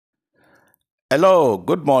Hello,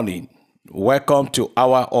 good morning. Welcome to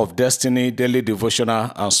Hour of Destiny Daily Devotional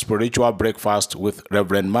and Spiritual Breakfast with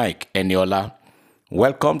Reverend Mike Eniola.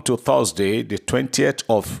 Welcome to Thursday, the 20th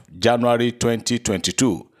of January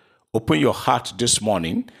 2022. Open your heart this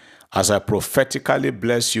morning as I prophetically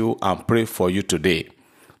bless you and pray for you today.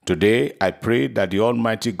 Today, I pray that the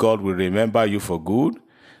Almighty God will remember you for good.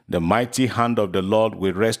 The mighty hand of the Lord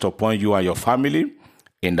will rest upon you and your family.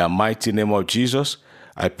 In the mighty name of Jesus,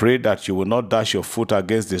 I pray that you will not dash your foot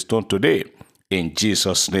against the stone today. In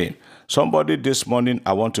Jesus' name. Somebody this morning,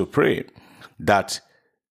 I want to pray that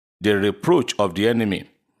the reproach of the enemy,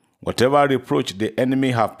 whatever reproach the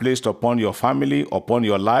enemy have placed upon your family, upon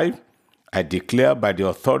your life, I declare by the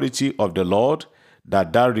authority of the Lord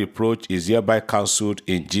that that reproach is hereby cancelled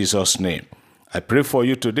in Jesus' name. I pray for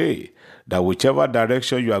you today that whichever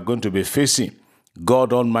direction you are going to be facing,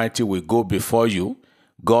 God Almighty will go before you,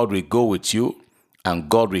 God will go with you, and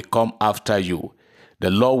God will come after you.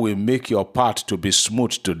 The Lord will make your path to be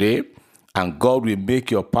smooth today, and God will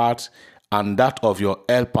make your path and that of your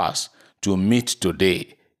helpers to meet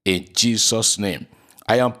today. In Jesus' name.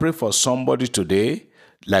 I am praying for somebody today,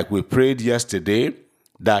 like we prayed yesterday,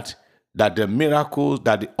 that the miracles,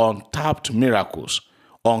 that the untapped miracles,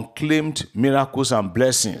 unclaimed miracles and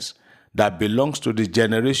blessings that belongs to the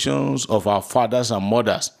generations of our fathers and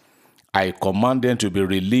mothers, I command them to be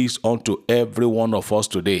released unto every one of us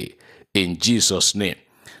today in Jesus' name.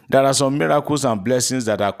 There are some miracles and blessings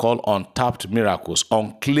that are called untapped miracles,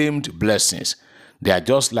 unclaimed blessings. They are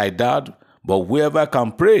just like that, but whoever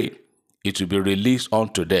can pray, it will be released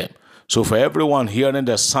unto them. So for everyone hearing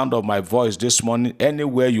the sound of my voice this morning,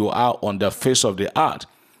 anywhere you are on the face of the earth,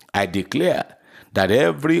 I declare that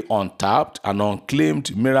every untapped and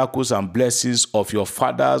unclaimed miracles and blessings of your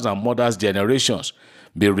fathers and mothers' generations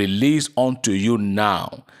be released unto you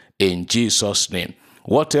now in Jesus' name.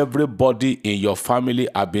 What everybody in your family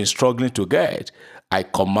have been struggling to get, I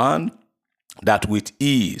command that with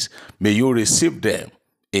ease may you receive them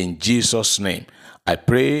in Jesus' name. I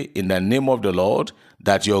pray in the name of the Lord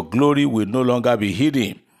that your glory will no longer be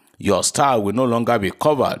hidden, your star will no longer be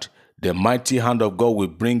covered. The mighty hand of God will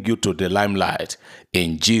bring you to the limelight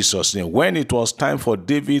in Jesus' name. When it was time for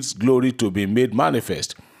David's glory to be made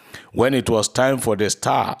manifest, when it was time for the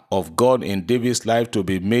star of God in David's life to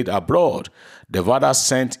be made abroad, the father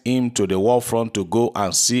sent him to the war front to go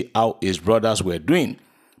and see how his brothers were doing.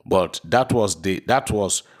 But that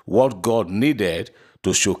was what God needed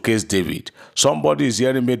to showcase David. Somebody is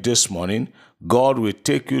hearing me this morning. God will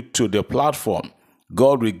take you to the platform.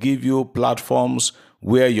 God will give you platforms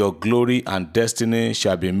where your glory and destiny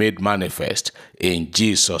shall be made manifest in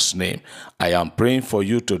Jesus' name. I am praying for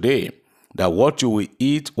you today that what you will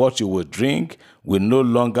eat, what you will drink will no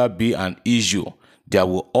longer be an issue. There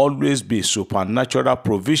will always be supernatural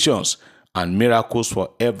provisions and miracles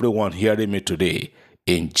for everyone hearing me today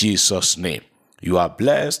in Jesus' name. You are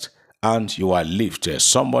blessed and you are lifted.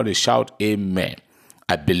 Somebody shout amen.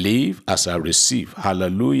 I believe as I receive.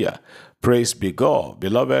 Hallelujah. Praise be God.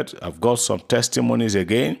 Beloved, I've got some testimonies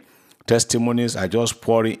again. Testimonies are just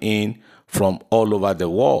pouring in from all over the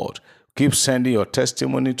world. Keep sending your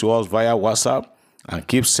testimony to us via WhatsApp and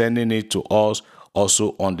keep sending it to us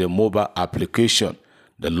also on the mobile application.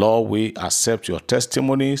 The Lord will accept your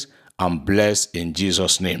testimonies and bless in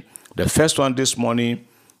Jesus' name. The first one this morning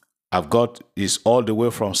I've got is all the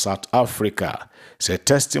way from South Africa. It's a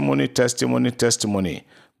testimony.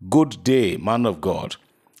 Good day, man of God.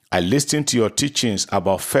 I listened to your teachings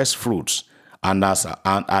about first fruits, and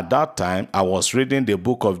at that time I was reading the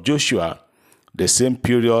book of Joshua, the same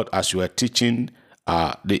period as you were teaching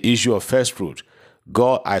the issue of first fruit.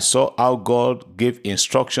 I saw how God gave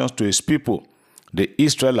instructions to his people, the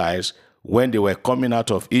Israelites, when they were coming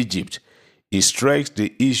out of Egypt. He stressed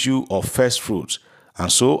the issue of first fruits. And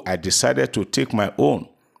so I decided to take my own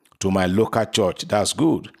to my local church. That's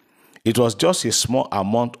good. It was just a small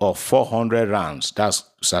amount of 400 rands. That's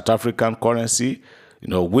South African currency,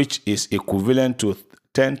 which is equivalent to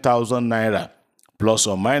 10,000 naira plus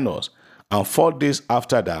or minus. And 4 days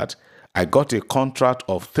after that, I got a contract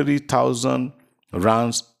of 3,000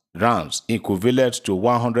 rands equivalent to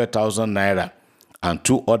 100,000 naira. And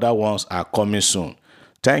 2 other ones are coming soon.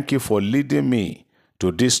 Thank you for leading me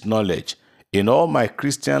to this knowledge. In all my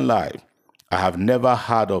Christian life, I have never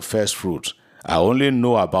heard of first fruits. I only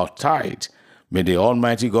know about tithe. May the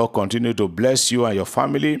Almighty God continue to bless you and your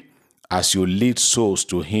family as you lead souls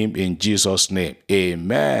to him in Jesus' name.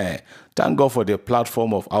 Amen. Thank God for the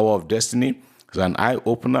platform of Hour of Destiny. It's an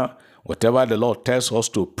eye-opener. Whatever the Lord tells us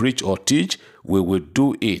to preach or teach, we will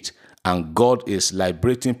do it. And God is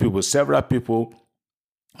liberating people. Several people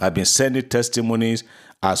have been sending testimonies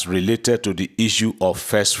as related to the issue of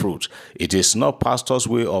first fruit. It is not pastor's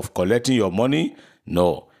way of collecting your money.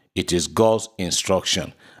 No, it is God's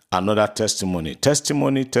instruction. Another testimony.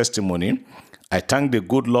 I thank the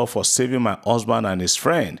good Lord for saving my husband and his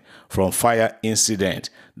friend from fire incident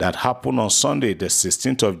that happened on Sunday, the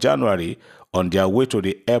 16th of January, on their way to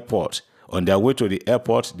the airport.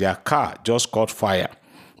 Their car just caught fire.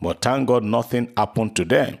 But thank God nothing happened to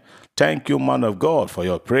them. Thank you, man of God, for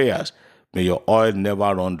your prayers. May your oil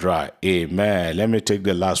never run dry. Amen. Let me take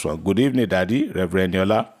the last one. Good evening, Daddy, Reverend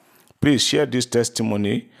Yola. Please share this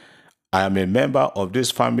testimony. I am a member of this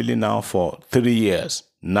family now for 3 years.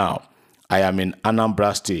 Now, I am in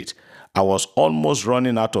Anambra State. I was almost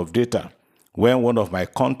running out of data when one of my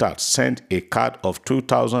contacts sent a card of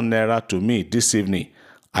 2,000 naira to me this evening.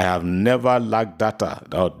 I have never lacked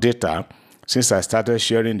data since I started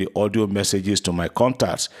sharing the audio messages to my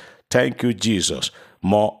contacts. Thank you, Jesus.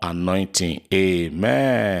 More anointing.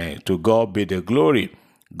 Amen. To God be the glory.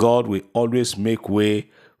 God will always make way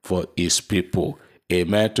for his people.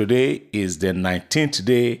 Amen. Today is the 19th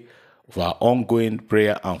day of our ongoing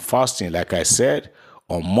prayer and fasting. Like I said,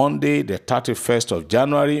 on Monday, the 31st of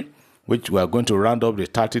January, which we are going to round up the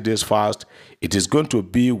 30 days fast, it is going to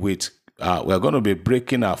be with, we're going to be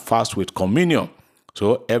breaking our fast with communion.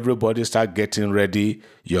 So everybody start getting ready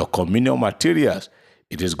your communion materials.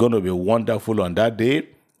 It is going to be wonderful on that day,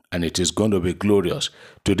 and it is going to be glorious.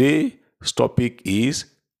 Today's topic is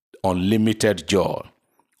unlimited joy.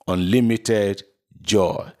 Unlimited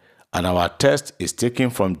joy. And our text is taken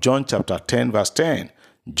from John chapter 10, verse 10.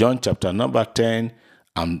 John chapter number 10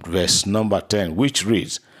 and verse number 10, which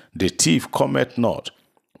reads, "The thief cometh not,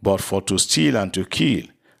 but for to steal and to kill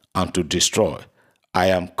and to destroy. I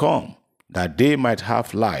am come, that they might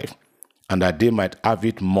have life, and that they might have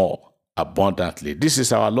it more abundantly." This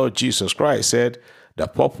is our Lord Jesus Christ said the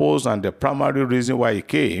purpose and the primary reason why he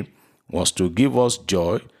came was to give us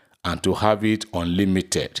joy and to have it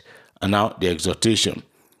unlimited. And now the exhortation.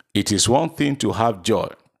 It is one thing to have joy,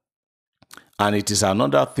 and it is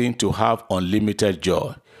another thing to have unlimited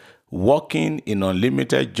joy. Walking in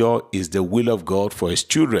unlimited joy is the will of God for his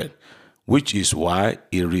children, which is why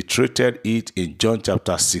he reiterated it in John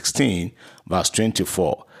chapter 16, verse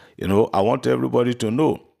 24. I want everybody to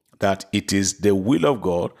know that it is the will of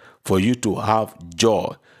God for you to have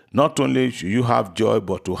joy. Not only should you have joy,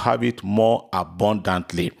 but to have it more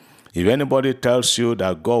abundantly. If anybody tells you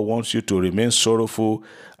that God wants you to remain sorrowful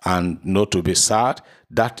and not to be sad,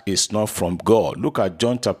 that is not from God. Look at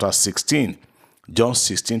John chapter 16. John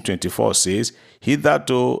 16:24 says,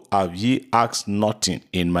 "Hitherto have ye asked nothing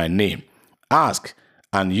in my name. Ask,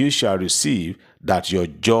 and you shall receive, that your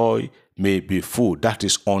joy may be full." That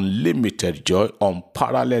is unlimited joy,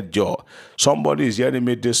 unparalleled joy. Somebody is hearing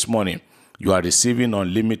me this morning. You are receiving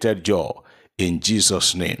unlimited joy in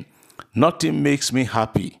Jesus' name. Nothing makes me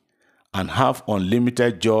happy and have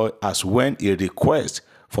unlimited joy as when a request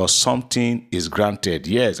for something is granted.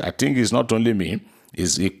 Yes, I think it's not only me.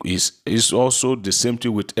 It's also the same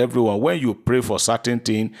thing with everyone. When you pray for certain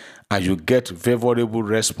thing and you get favorable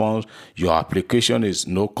response, your application is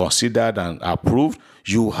considered and approved,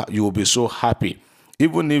 you will be so happy.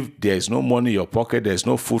 Even if there is no money in your pocket, there is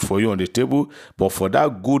no food for you on the table, but for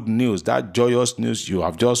that good news, that joyous news you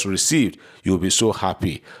have just received, you'll be so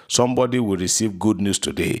happy. Somebody will receive good news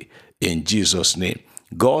today in Jesus' name.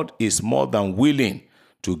 God is more than willing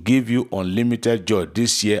to give you unlimited joy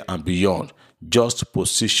this year and beyond. Just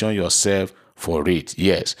position yourself for it.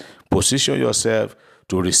 Yes, position yourself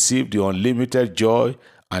to receive the unlimited joy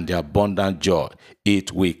and the abundant joy.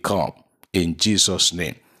 It will come in Jesus'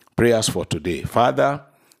 name. Prayers for today. Father,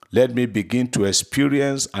 let me begin to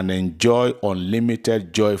experience and enjoy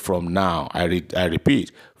unlimited joy from now. I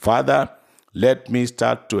repeat, Father, let me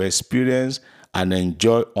start to experience and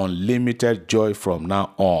enjoy unlimited joy from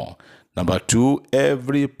now on. Number 2,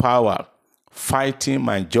 every power fighting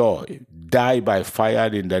my joy, die by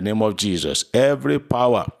fire in the name of Jesus. Every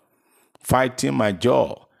power fighting my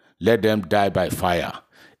joy, let them die by fire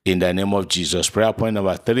in the name of Jesus. Prayer point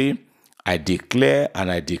number 3, I declare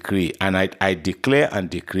and I decree, and I declare and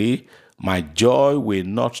decree my joy will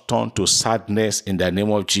not turn to sadness in the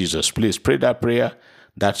name of Jesus. Please pray that prayer,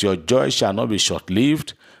 that your joy shall not be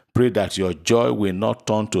short-lived. Pray that your joy will not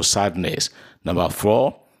turn to sadness. Number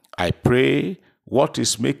 4, I pray what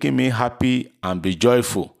is making me happy and be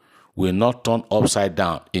joyful will not turn upside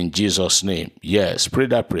down in Jesus' name. Yes, pray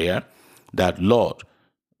that prayer, that Lord,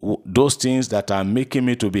 those things that are making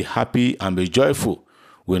me to be happy and be joyful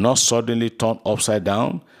will not suddenly turn upside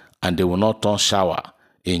down, and they will not turn sour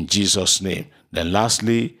in Jesus' name. Then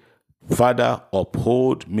lastly, Father,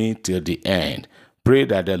 uphold me till the end. Pray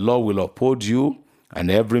that the Lord will uphold you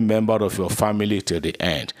and every member of your family till the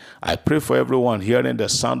end. I pray for everyone hearing the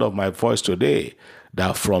sound of my voice today,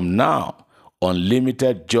 that from now,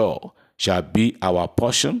 unlimited joy shall be our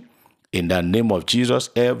portion. In the name of Jesus,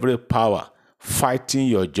 every power fighting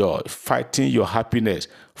your joy, fighting your happiness,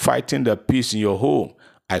 fighting the peace in your home,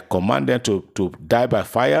 I command them to die by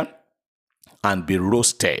fire and be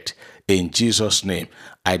roasted in Jesus' name.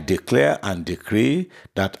 I declare and decree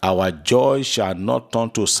that our joy shall not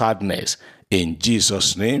turn to sadness in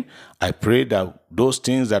Jesus' name. I pray that those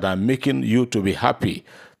things that are making you to be happy,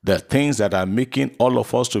 the things that are making all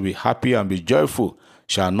of us to be happy and be joyful,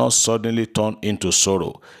 shall not suddenly turn into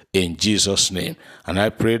sorrow in Jesus' name. And I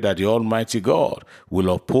pray that the Almighty God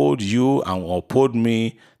will uphold you and uphold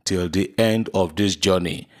me till the end of this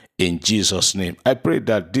journey in Jesus' name. I pray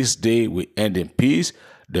that this day will end in peace.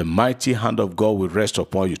 The mighty hand of God will rest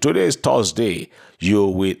upon you. Today is Thursday. You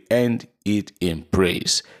will end it in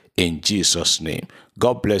praise in Jesus' name.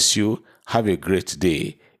 God bless you. Have a great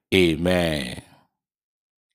day. Amen.